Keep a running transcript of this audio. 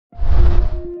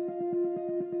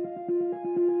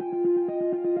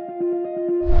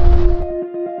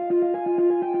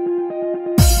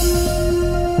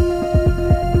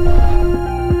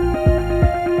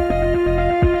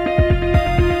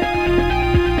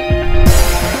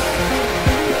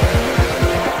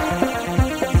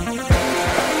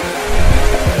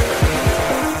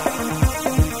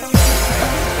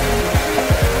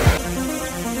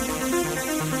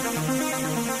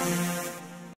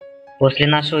После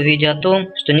нашего видео о том,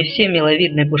 что не все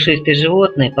миловидные пушистые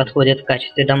животные подходят в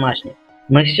качестве домашних,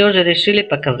 мы все же решили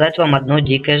показать вам одно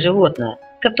дикое животное,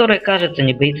 которое, кажется,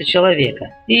 не боится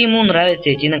человека, и ему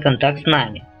нравится идти на контакт с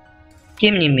нами.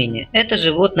 Тем не менее, это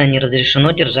животное не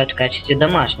разрешено держать в качестве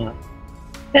домашнего.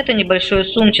 Это небольшое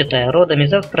сумчатое, родом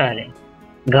из Австралии.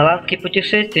 Голландский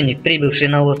путешественник, прибывший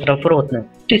на остров Ротнес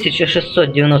в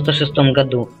 1696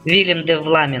 году, Вильям де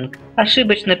Вламинг,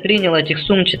 ошибочно принял этих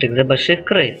сумчатых за больших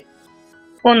крыс.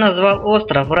 Он назвал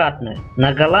остров Ратнес,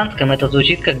 на голландском это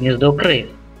звучит как гнездо крыс.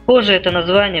 Позже это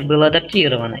название было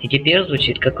адаптировано и теперь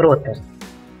звучит как Ротнес.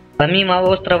 Помимо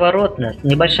острова Ротнес,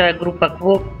 небольшая группа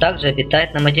квок также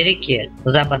обитает на материке в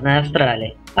Западной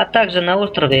Австралии, а также на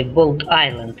острове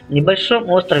Болт-Айленд, небольшом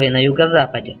острове на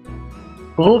юго-западе.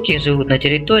 Квокки живут на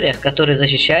территориях, которые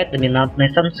защищают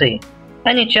доминантные самцы.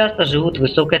 Они часто живут в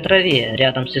высокой траве,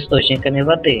 рядом с источниками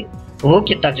воды.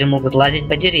 Квокки также могут лазить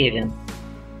по деревьям.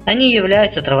 Они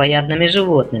являются травоядными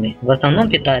животными, в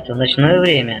основном питаются в ночное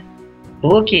время.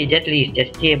 Квокки едят листья,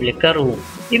 стебли, кору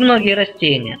и многие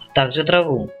растения, а также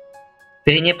траву.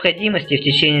 При необходимости в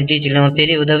течение длительного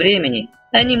периода времени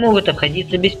они могут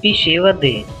обходиться без пищи и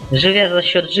воды, живя за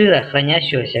счет жира,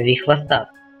 хранящегося в их хвостах.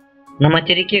 На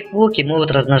материке квокки могут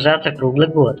размножаться круглый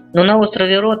год, но на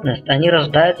острове Ротнес они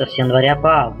рождаются с января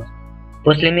по август.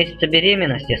 После месяца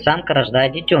беременности самка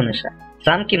рождает детеныша.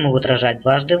 Самки могут рожать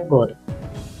дважды в год.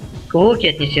 Квокки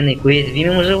отнесены к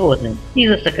уязвимым животным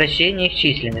из-за сокращения их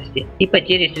численности и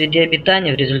потери среды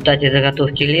обитания в результате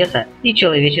заготовки леса и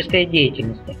человеческой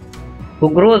деятельности. К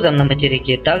угрозам на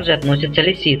материке также относятся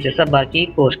лисицы, собаки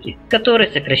и кошки, которые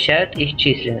сокращают их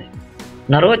численность.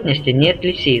 На Ротнесе нет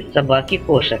лисиц, собак и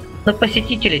кошек, но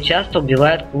посетители часто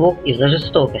убивают квок из-за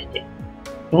жестокости.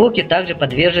 Квокки также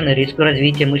подвержены риску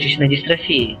развития мышечной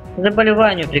дистрофии,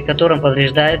 заболеванию, при котором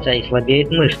повреждаются и слабеют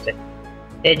мышцы.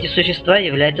 Эти существа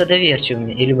являются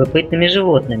доверчивыми и любопытными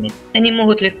животными, они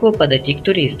могут легко подойти к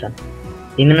туристам.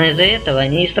 Именно из-за этого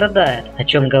они и страдают, о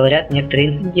чем говорят некоторые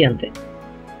инциденты.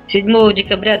 7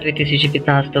 декабря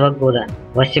 2015 года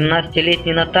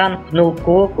 18-летний Натан пнул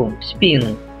квокку в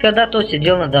спину, когда тот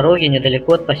сидел на дороге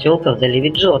недалеко от поселка в заливе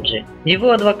Джорджи.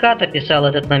 Его адвокат описал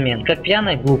этот момент как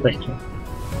пьяной глупостью.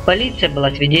 Полиция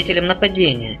была свидетелем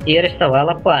нападения и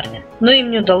арестовала парня, но им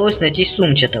не удалось найти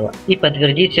сумчатого и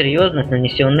подтвердить серьезность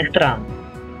нанесенных травм.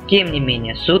 Тем не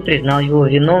менее, суд признал его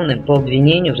виновным по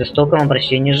обвинению в жестоком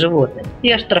обращении с животным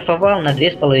и оштрафовал на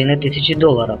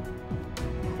 $2500.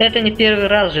 Это не первый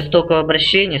раз жестокого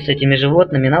обращения с этими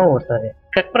животными на острове.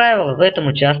 Как правило, в этом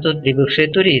участвуют прибывшие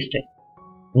туристы.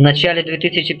 В начале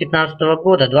 2015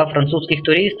 года 2 французских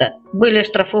туриста были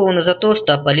оштрафованы за то,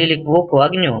 что опалили квокку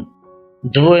огнем.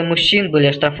 2 мужчин были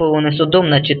оштрафованы судом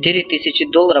на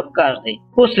 $4000 каждый,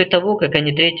 после того, как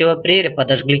они 3 апреля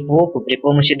подожгли квокку при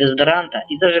помощи дезодоранта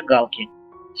и зажигалки.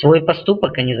 Свой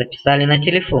поступок они записали на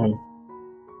телефон.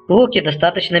 Квокки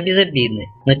достаточно безобидны,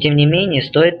 но тем не менее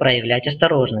стоит проявлять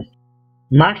осторожность.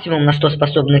 Максимум, на что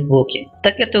способны квокки,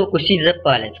 так это укусить за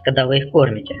палец, когда вы их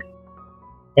кормите.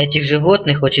 Этих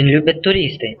животных очень любят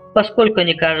туристы, поскольку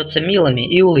они кажутся милыми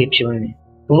и улыбчивыми.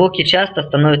 Квокки часто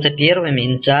становятся первыми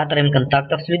инициаторами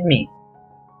контактов с людьми.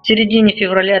 В середине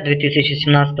февраля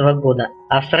 2017 года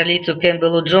австралийцу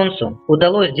Кэмпбеллу Джонсу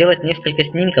удалось сделать несколько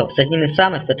снимков с одним из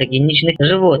самых фотогеничных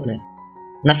животных.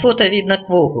 На фото видно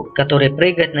квокку, который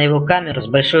прыгает на его камеру с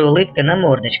большой улыбкой на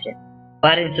мордочке.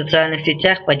 Парень в социальных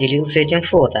сетях поделился этим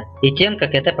фото и тем,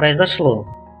 как это произошло.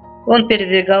 Он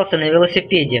передвигался на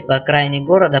велосипеде по окраине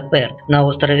города Перт на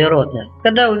острове Ротнес,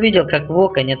 когда увидел, как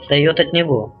квокка не отстает от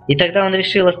него, и тогда он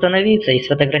решил остановиться и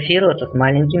сфотографироваться с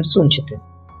маленьким сумчатым.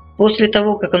 После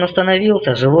того, как он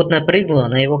остановился, животное прыгнуло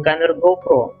на его камеру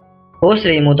GoPro.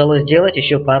 После ему удалось сделать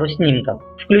еще пару снимков,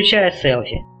 включая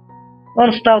селфи.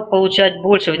 Он стал получать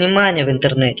больше внимания в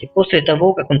интернете после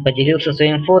того, как он поделился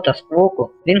своим фото с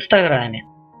квокку в Инстаграме.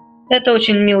 «Это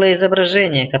очень милое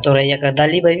изображение, которое я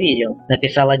когда-либо видел», –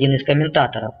 написал один из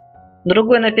комментаторов.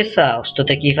 Другой написал, что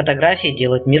такие фотографии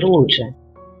делают мир лучше.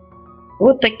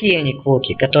 Вот такие они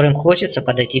квокки, которым хочется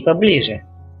подойти поближе.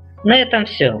 На этом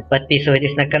все.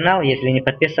 Подписывайтесь на канал, если не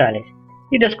подписались.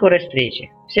 И до скорой встречи.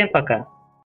 Всем пока.